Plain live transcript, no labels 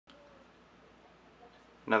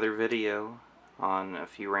Another video on a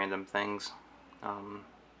few random things.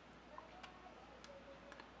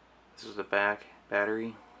 This is the back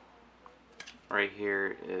battery. Right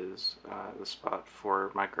here is the spot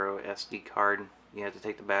for micro SD card. You have to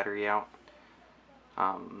take the battery out.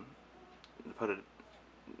 Put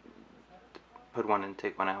one in,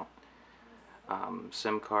 take one out.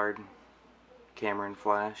 SIM card, camera and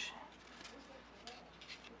flash.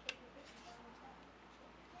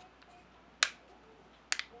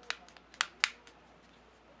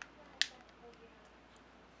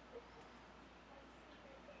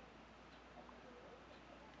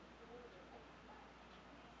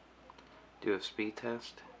 Do a speed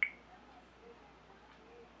test.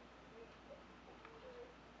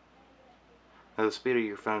 Now the speed of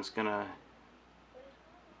your phone is gonna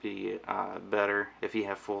be better if you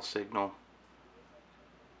have full signal.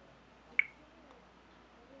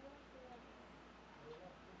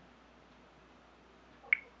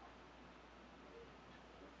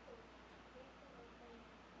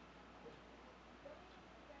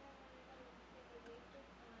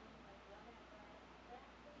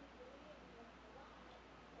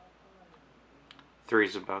 Three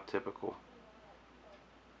is about typical.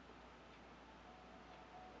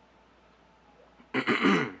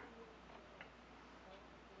 And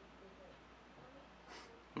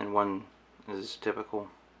one is typical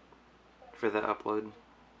for the upload.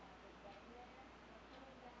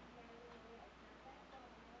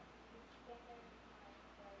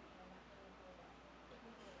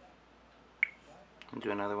 I'll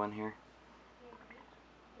do another one here.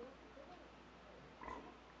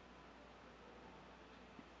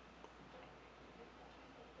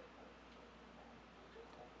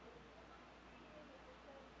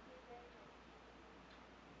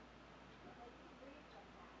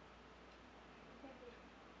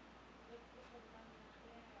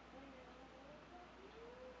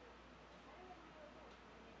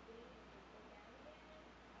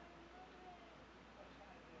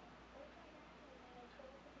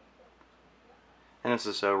 And this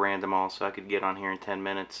is so random also, I could get on here in 10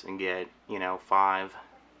 minutes and get, 5.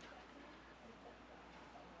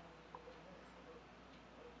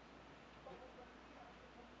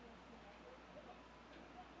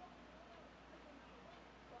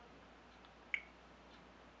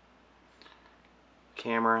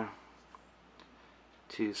 Camera,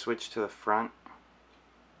 to switch to the front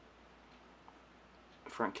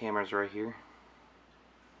camera's right here.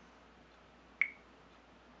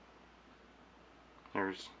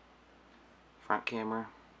 There's front camera.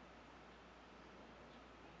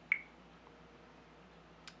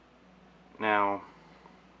 Now,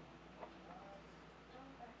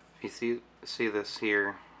 if you see this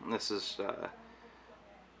here, this is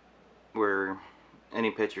where any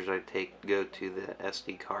pictures I take go to the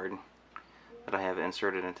SD card that I have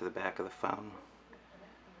inserted into the back of the phone.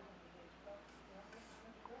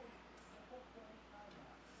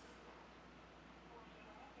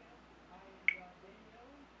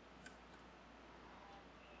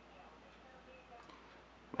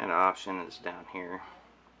 And option is down here,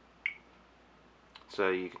 so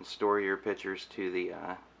you can store your pictures to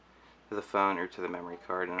the phone or to the memory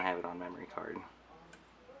card, and I have it on memory card.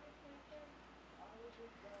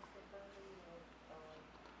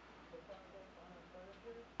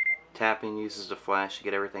 Tapping uses the flash to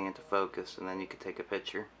get everything into focus, and then you can take a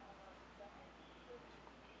picture.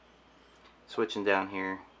 Switching down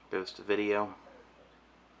here goes to video,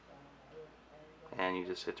 and you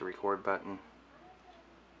just hit the record button.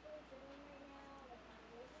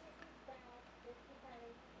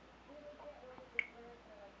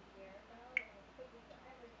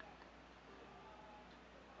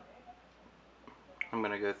 I'm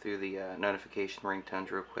going to go through the notification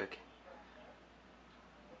ringtones real quick.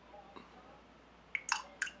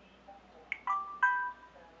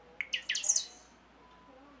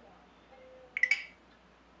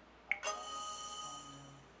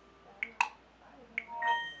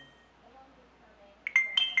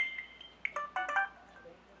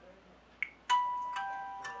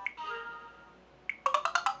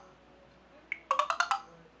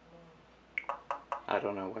 I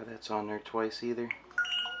don't know why that's on there twice either.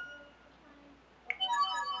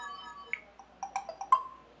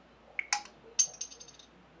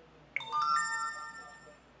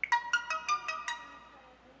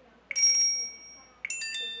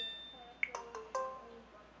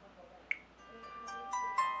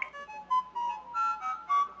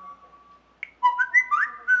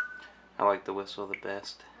 I like the whistle the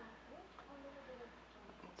best.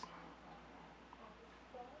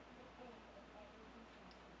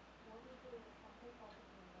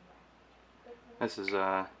 This is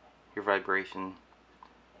your vibration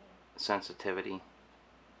sensitivity.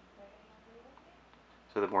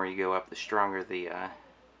 So the more you go up, the stronger the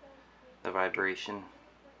vibration.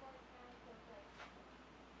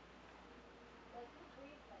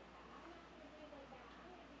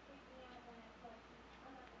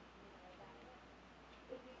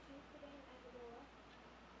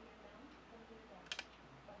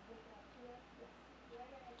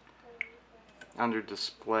 Under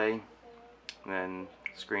display, then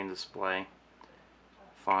screen display,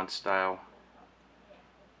 font style,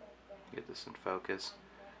 get this in focus.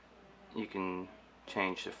 You can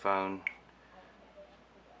change the phone's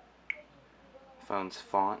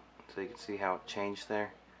font, so you can see how it changed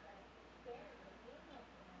there.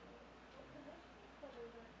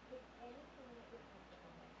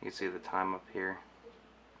 You can see the time up here.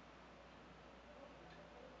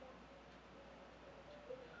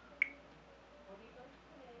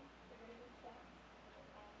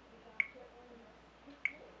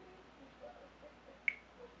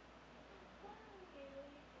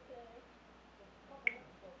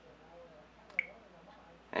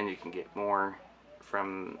 And you can get more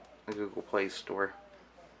from the Google Play Store.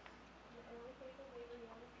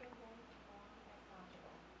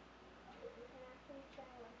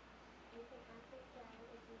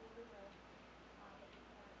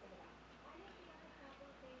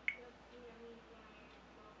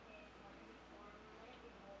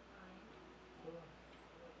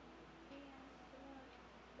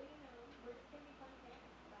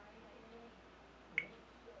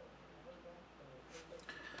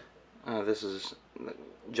 This is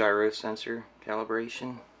gyro sensor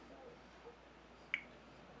calibration.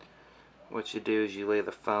 What you do is you lay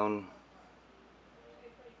the phone,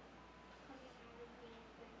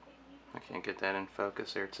 I can't get that in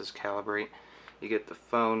focus there, it says calibrate. You get the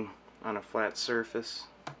phone on a flat surface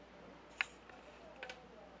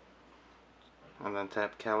and then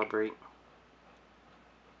tap calibrate,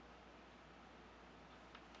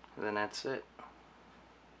 and then that's it.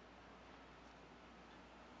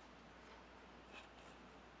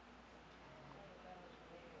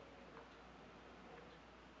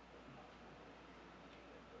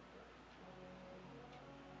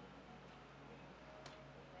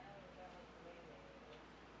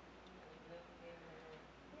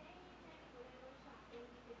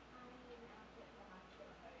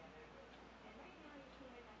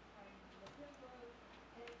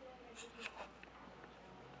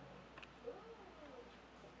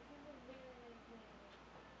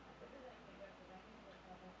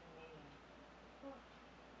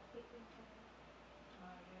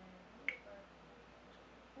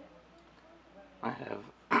 I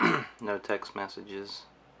have no text messages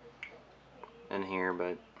in here,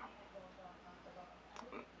 but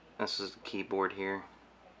this is the keyboard here,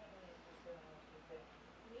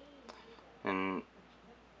 and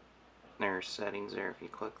there are settings there. If you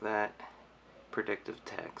click that, predictive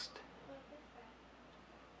text,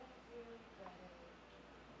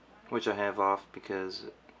 which I have off because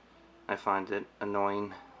I find it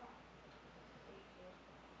annoying.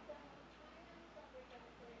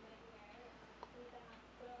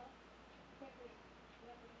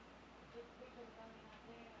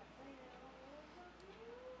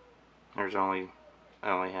 I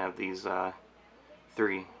only have these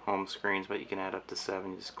 3 home screens, but you can add up to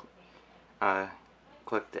 7. You just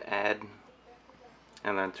click to add,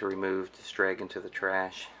 and then to remove, just drag into the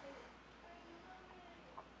trash.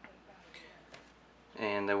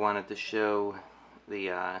 And I wanted to show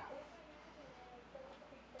the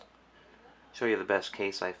show you the best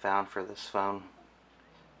case I found for this phone.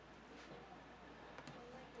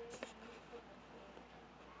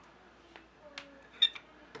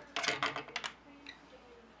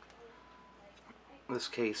 This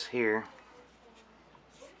case here,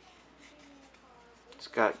 it's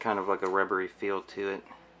got kind of like a rubbery feel to it.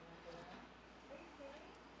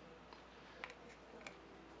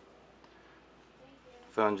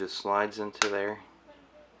 Phone just slides into there.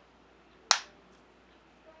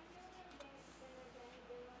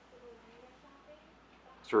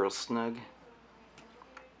 It's real snug.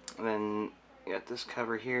 And then you got this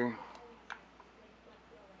cover here.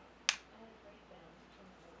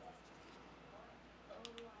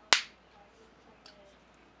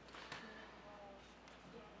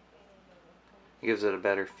 It gives it a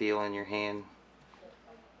better feel in your hand.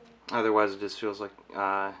 Otherwise, it just feels like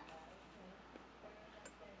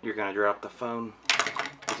you're gonna drop the phone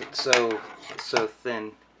because it's so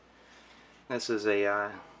thin. This is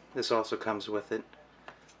a this also comes with it.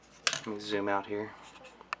 Let me zoom out here,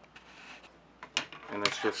 and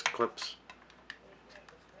this just clips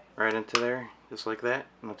right into there, just like that,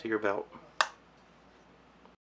 and onto your belt.